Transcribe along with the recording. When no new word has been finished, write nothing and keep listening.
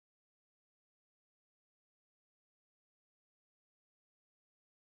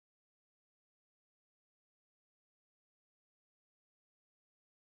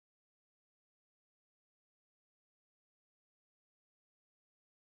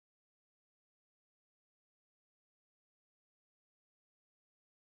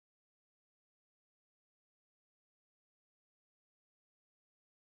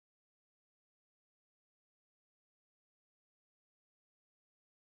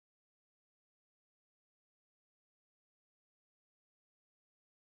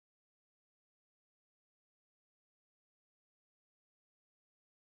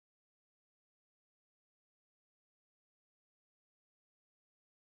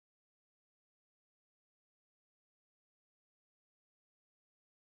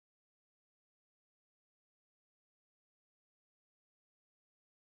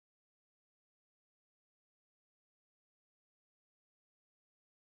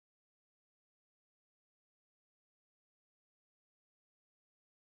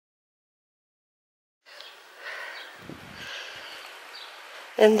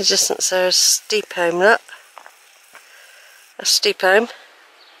In the distance there's Steep Home, look. A Steep Home.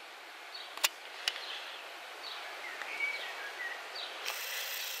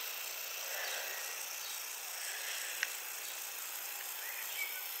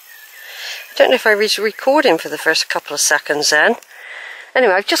 I don't know if I was recording for the first couple of seconds then.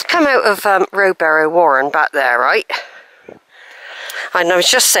 Anyway, I've just come out of Rowberrow Warren back there, right? And I was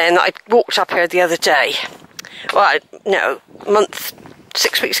just saying that I walked up here the other day. Well, no, a month,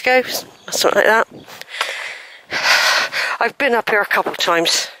 6 weeks ago, something like that. I've been up here a couple of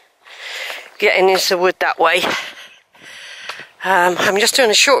times, getting into the wood that way. I'm just doing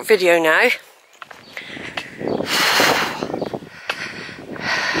a short video now.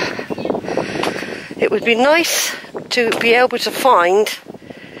 It would be nice to be able to find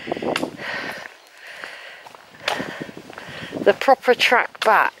the proper track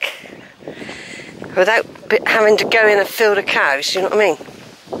back without having to go in a field of cows, you know what I mean?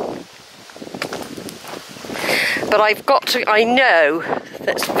 But I know that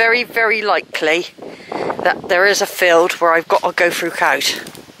it's very, very likely that there is a field where I've got to go through cows.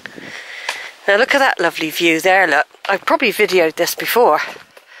 Now look at that lovely view there, look. I've probably videoed this before.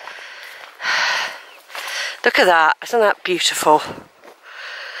 Look at that, isn't that beautiful?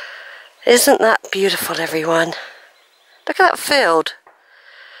 Isn't that beautiful, everyone? Look at that field.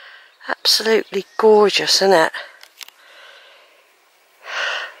 Absolutely gorgeous, isn't it?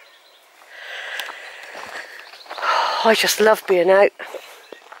 I just love being out.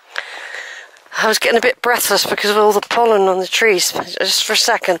 I was getting a bit breathless because of all the pollen on the trees. Just for a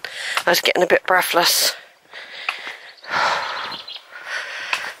second, I was getting a bit breathless.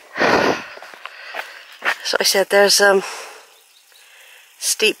 So I said, there's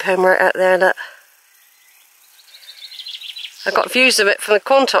Steep Home right out there, look. I got views of it from the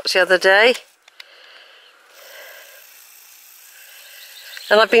Quantops the other day.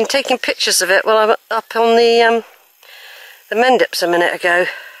 And I've been taking pictures of it while I'm up on the Mendips a minute ago.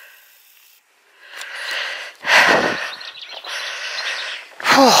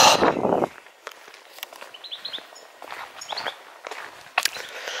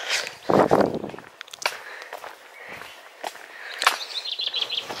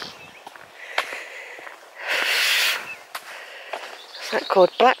 Is that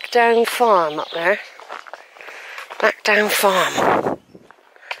called Blackdown Farm up there? Blackdown Farm.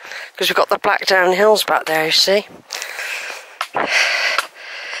 Because we've got the Blackdown Hills back there, you see.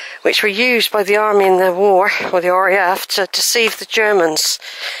 Which were used by the army in the war, or the RAF, to deceive the Germans.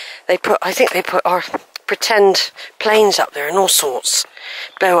 I think they put our pretend planes up there and all sorts.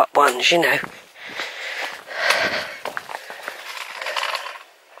 Blow up ones, you know.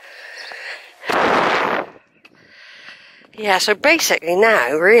 Yeah, so basically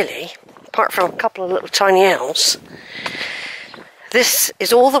now, really, apart from a couple of little tiny hills, this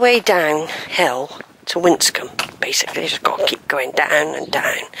is all the way downhill to Winscombe, basically. You just got to keep going down and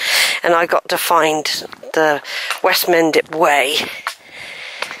down. And I got to find the West Mendip Way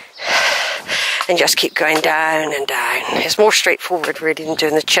and just keep going down and down. It's more straightforward, really, than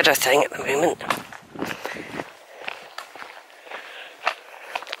doing the cheddar thing at the moment.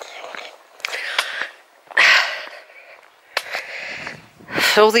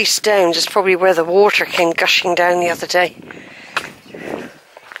 All these stones is probably where the water came gushing down the other day.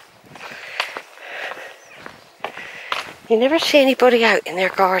 You never see anybody out in their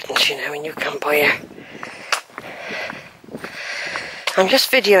gardens, you know, when you come by here. I'm just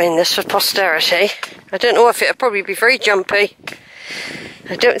videoing this for posterity. I don't know if it'll probably be very jumpy.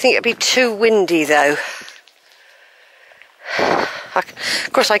 I don't think it'll be too windy, though. Of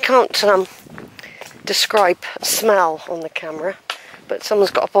course, I can't describe smell on the camera. But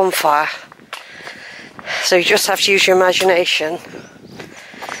someone's got a bonfire, so you just have to use your imagination.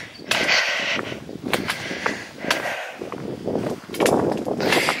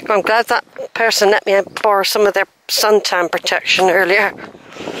 I'm glad that person let me borrow some of their suntan protection earlier.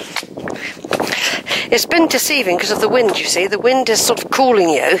 It's been deceiving because of the wind, you see. The wind is sort of cooling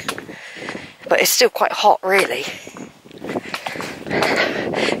you, but it's still quite hot, really.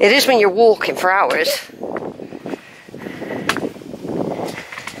 It is when you're walking for hours.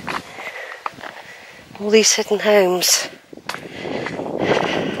 All these hidden homes.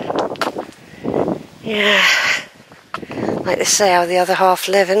 Yeah. Like they say, how the other half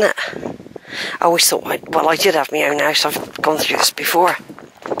live, innit? I always thought, I did have my own house. I've gone through this before.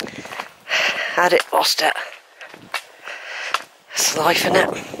 Had it, lost it. It's life,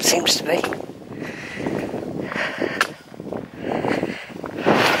 innit? Seems to be.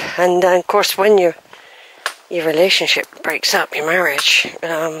 And of course, when your relationship breaks up, your marriage,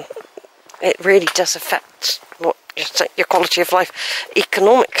 it really does affect what your quality of life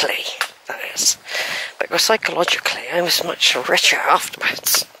economically, that is. But psychologically, I was much richer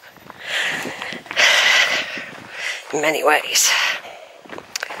afterwards. In many ways.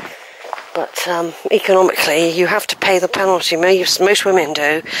 But economically, you have to pay the penalty. Most women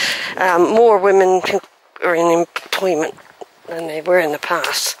do. More women are in employment than they were in the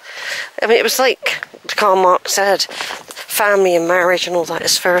past. I mean, it was like Karl Marx said, family and marriage and all that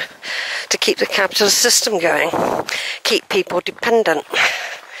is to keep the capitalist system going. Keep people dependent.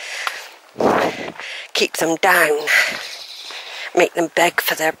 Keep them down. Make them beg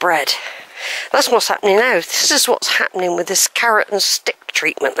for their bread. That's what's happening now. This is what's happening with this carrot and stick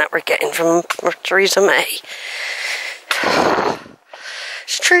treatment that we're getting from Theresa May.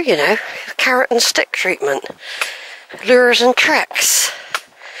 It's true, you know, carrot and stick treatment. Lures and tricks.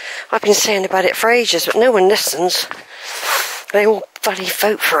 I've been saying about it for ages, but no one listens. They all bloody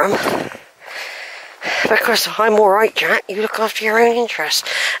vote for them. Because I'm alright, Jack, you look after your own interests.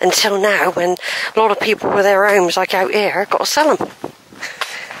 Until now, when a lot of people with their homes, like out here, got to sell them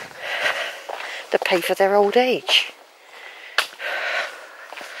to pay for their old age.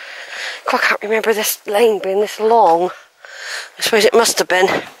 God, I can't remember this lane being this long. I suppose it must have been.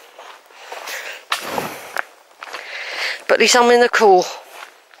 But at least I'm in the cool.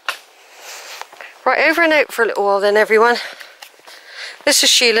 Right, over and out for a little while then, everyone. This is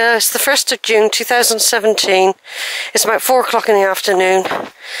Sheila. It's the 1st of June 2017. It's about 4 o'clock in the afternoon.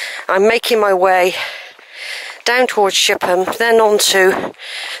 I'm making my way down towards Shipham, then on to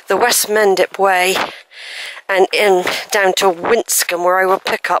the West Mendip Way, and down to Winscombe, where I will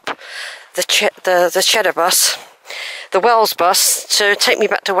pick up the Cheddar bus, the Wells bus, to take me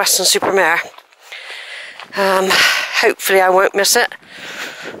back to Weston-super-Mare. Hopefully I won't miss it.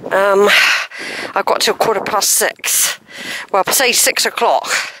 I've got till 6:15. Well, say 6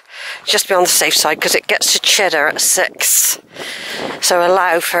 o'clock, just be on the safe side, because it gets to Cheddar at 6. So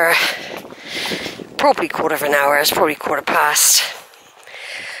allow for probably quarter of an hour. It's probably 15:15.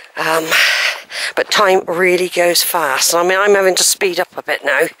 But time really goes fast. I mean, I'm having to speed up a bit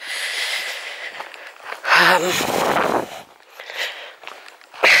now.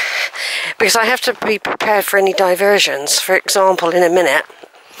 Because I have to be prepared for any diversions. For example, in a minute,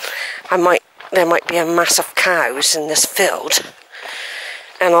 there might be a mass of cows in this field,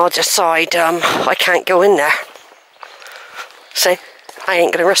 and I'll decide I can't go in there. See, I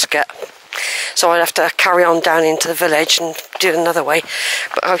ain't going to risk it. So I'd have to carry on down into the village and do it another way.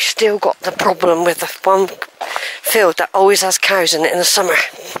 But I've still got the problem with the one field that always has cows in it in the summer.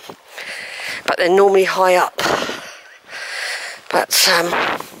 But they're normally high up. But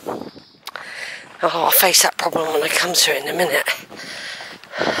I'll face that problem when I come to it in a minute.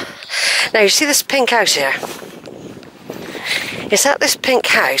 Now, you see this pink house here? Is that this pink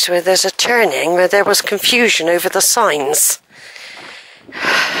house where there's a turning, where there was confusion over the signs?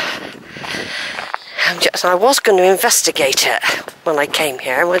 I was going to investigate it when I came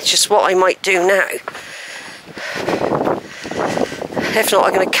here, which is what I might do now. If not,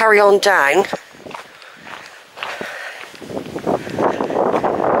 I'm going to carry on down.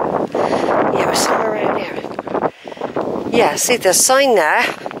 Yeah, we're somewhere around here. Yeah, see, there's a sign there.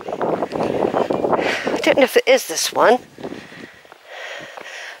 I don't know if it is this one.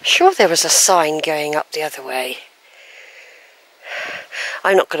 I'm sure there was a sign going up the other way.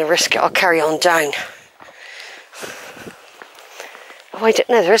 I'm not going to risk it. I'll carry on down. Oh, I don't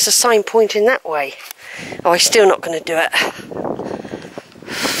know. There is a sign pointing that way. Oh, I'm still not going to do it.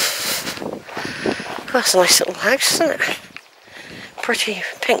 Oh, that's a nice little house, isn't it? Pretty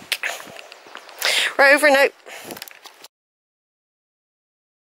pink. Right, over and out.